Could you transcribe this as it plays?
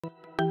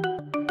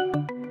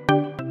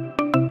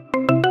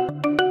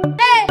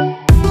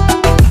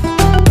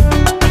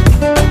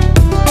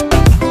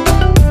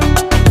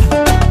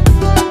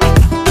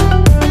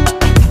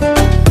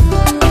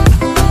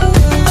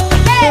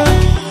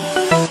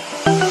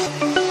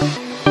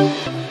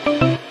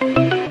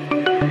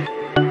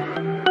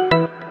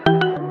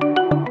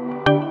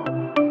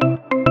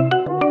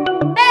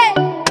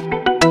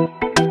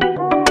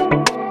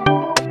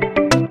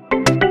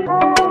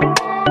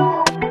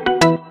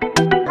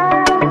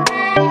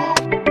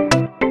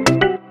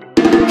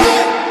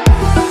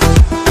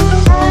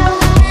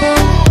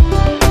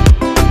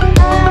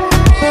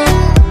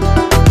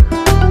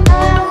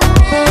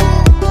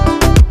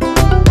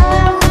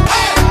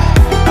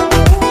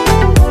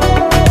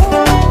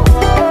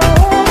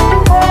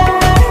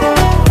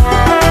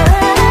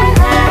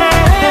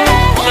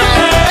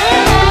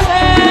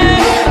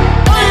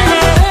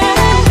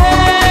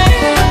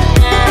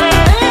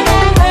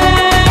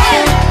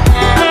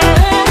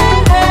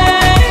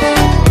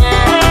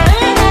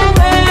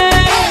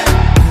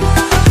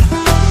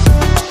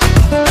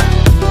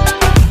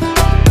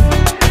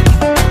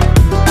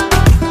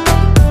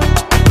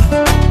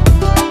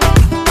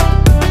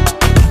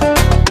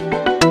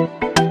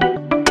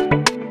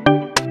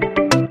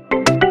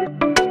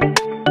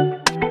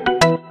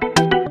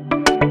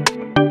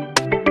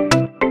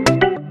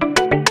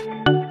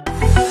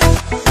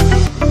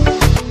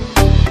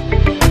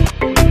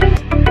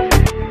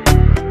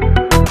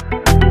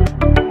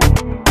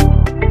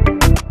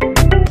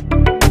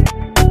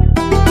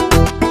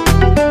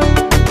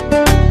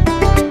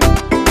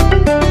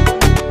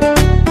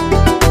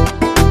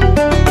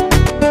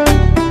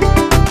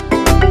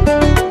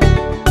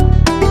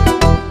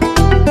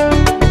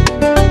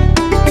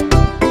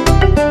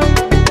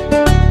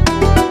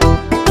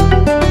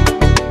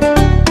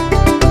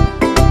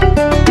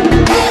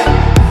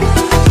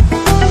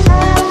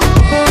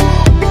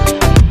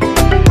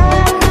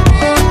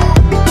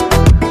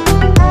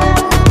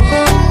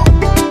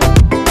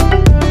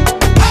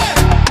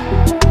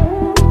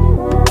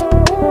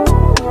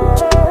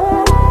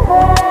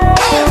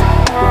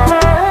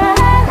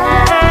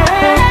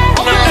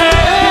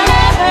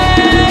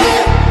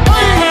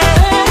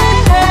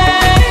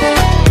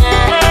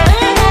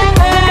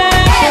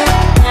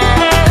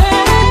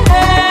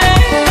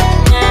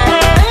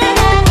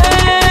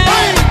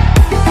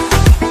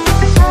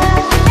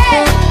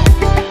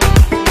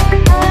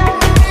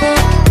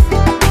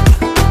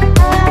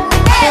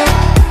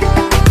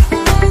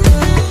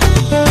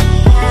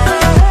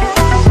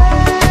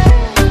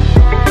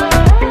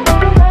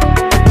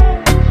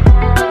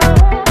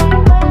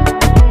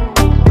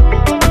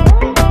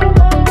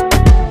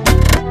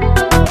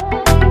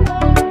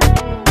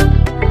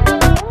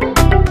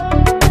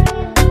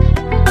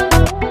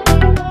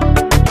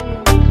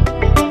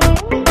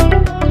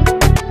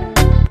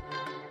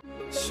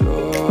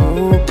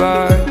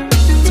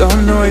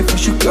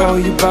go,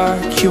 you're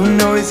back. You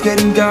know it's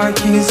getting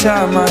dark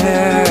inside my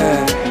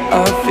head.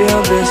 I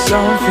feel there's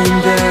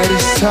something that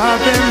is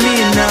stopping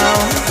me now.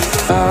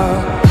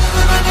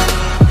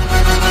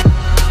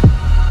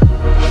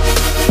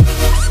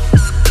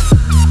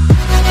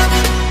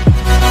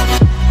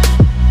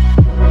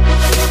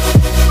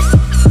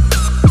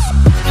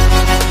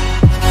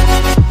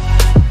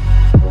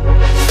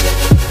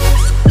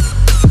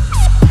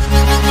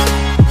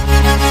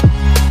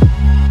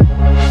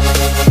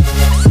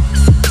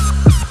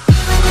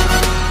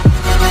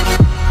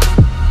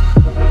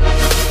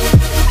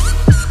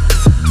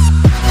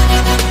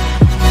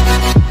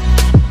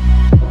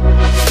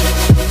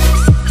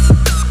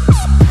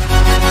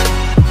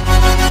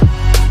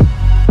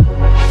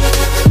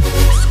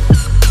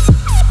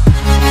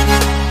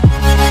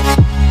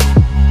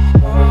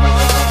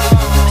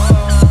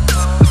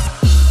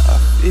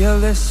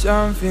 There's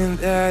something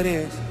that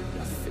is,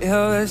 I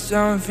feel there's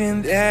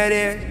something that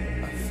is,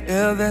 I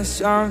feel there's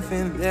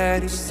something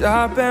that is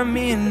stopping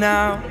me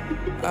now.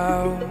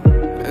 Oh.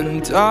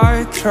 And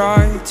I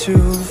try to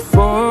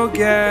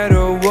forget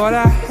all what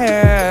I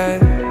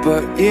had,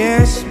 but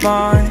is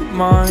my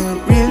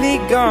mind really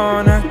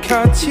gonna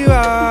cut you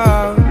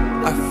out?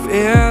 I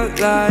feel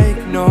like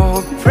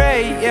no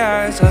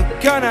prayers are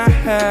gonna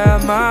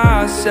help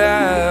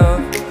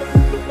myself.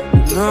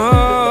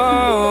 No,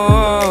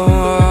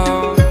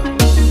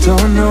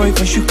 don't know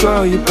if I should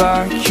call you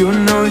back. You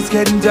know it's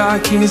getting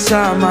dark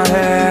inside my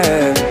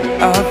head.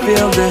 I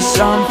feel there's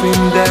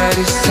something that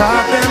is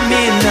stopping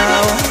me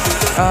now.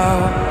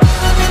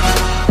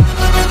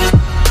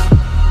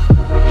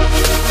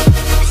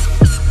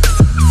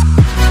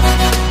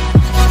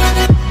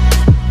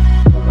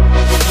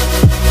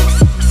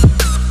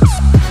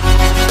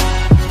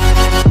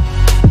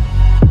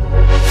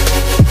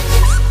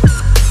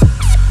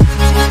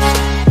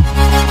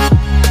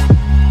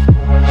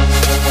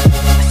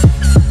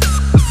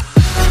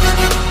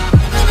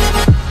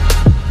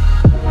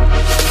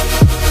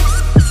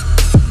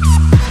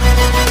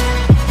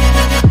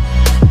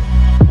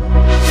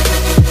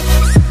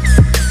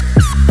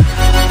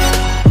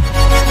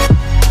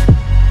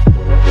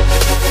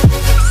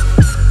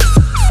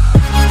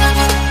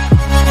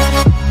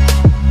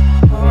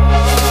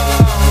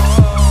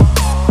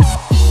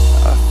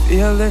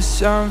 There's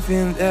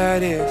something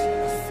that is,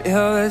 I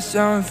feel there's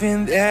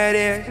something that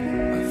is, I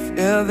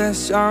feel there's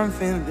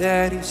something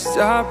that is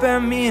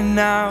stopping me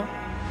now.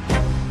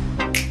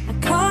 I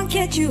can't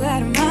get you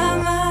out of my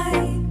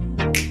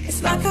mind.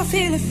 It's like I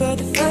feel it for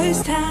the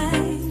first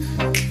time.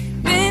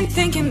 Been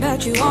thinking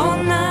about you all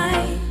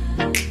night.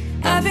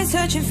 I've been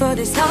searching for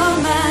this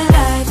all my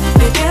life.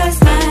 You're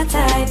just my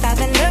type. I've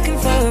been looking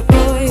for a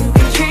boy who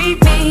can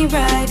treat me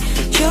right.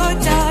 Your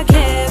dark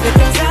hair with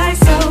those eyes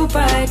so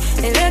bright,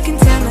 they look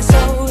into my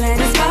soul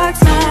and it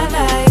sparks my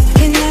life.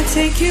 Can I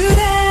take you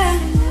there?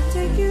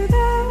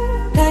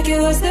 Like it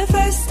was the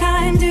first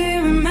time, do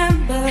you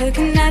remember?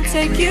 Can I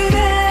take you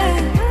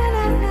there?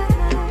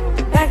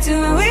 Back to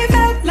when we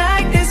felt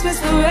like this was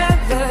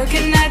forever.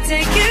 Can I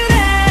take you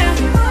there?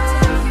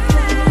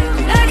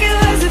 Like it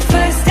was the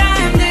first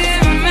time, do you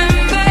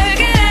remember?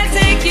 Can I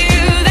take you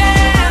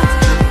there?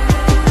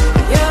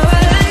 You're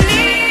what I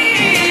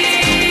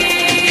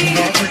need. Can I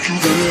take you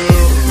there?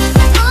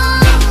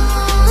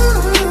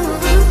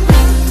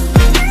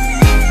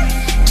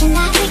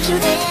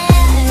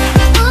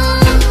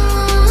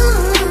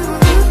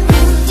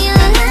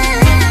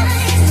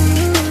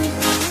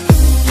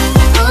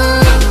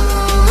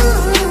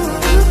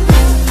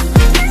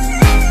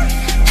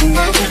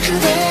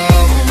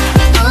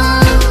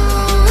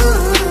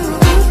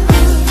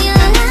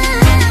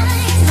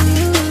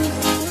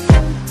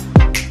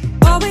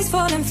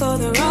 For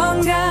the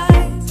wrong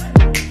guys,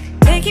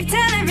 they keep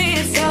telling me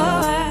it's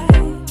alright.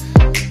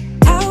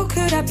 How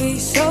could I be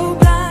so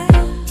blind?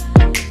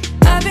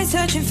 I've been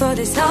searching for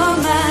this all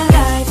my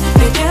life.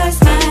 You're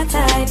just my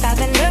type. I've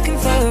been looking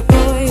for a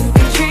boy who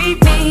can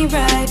treat me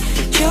right.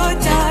 Your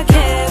dark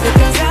hair with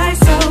those eyes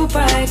so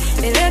bright,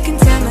 they look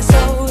into my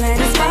soul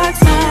and it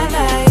sparks my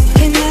life.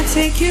 Can I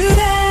take you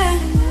there?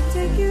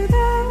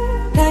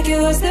 Like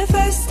it was the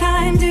first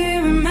time, do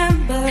you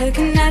remember?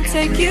 Can I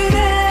take you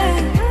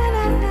there?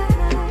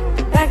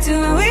 Back to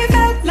when we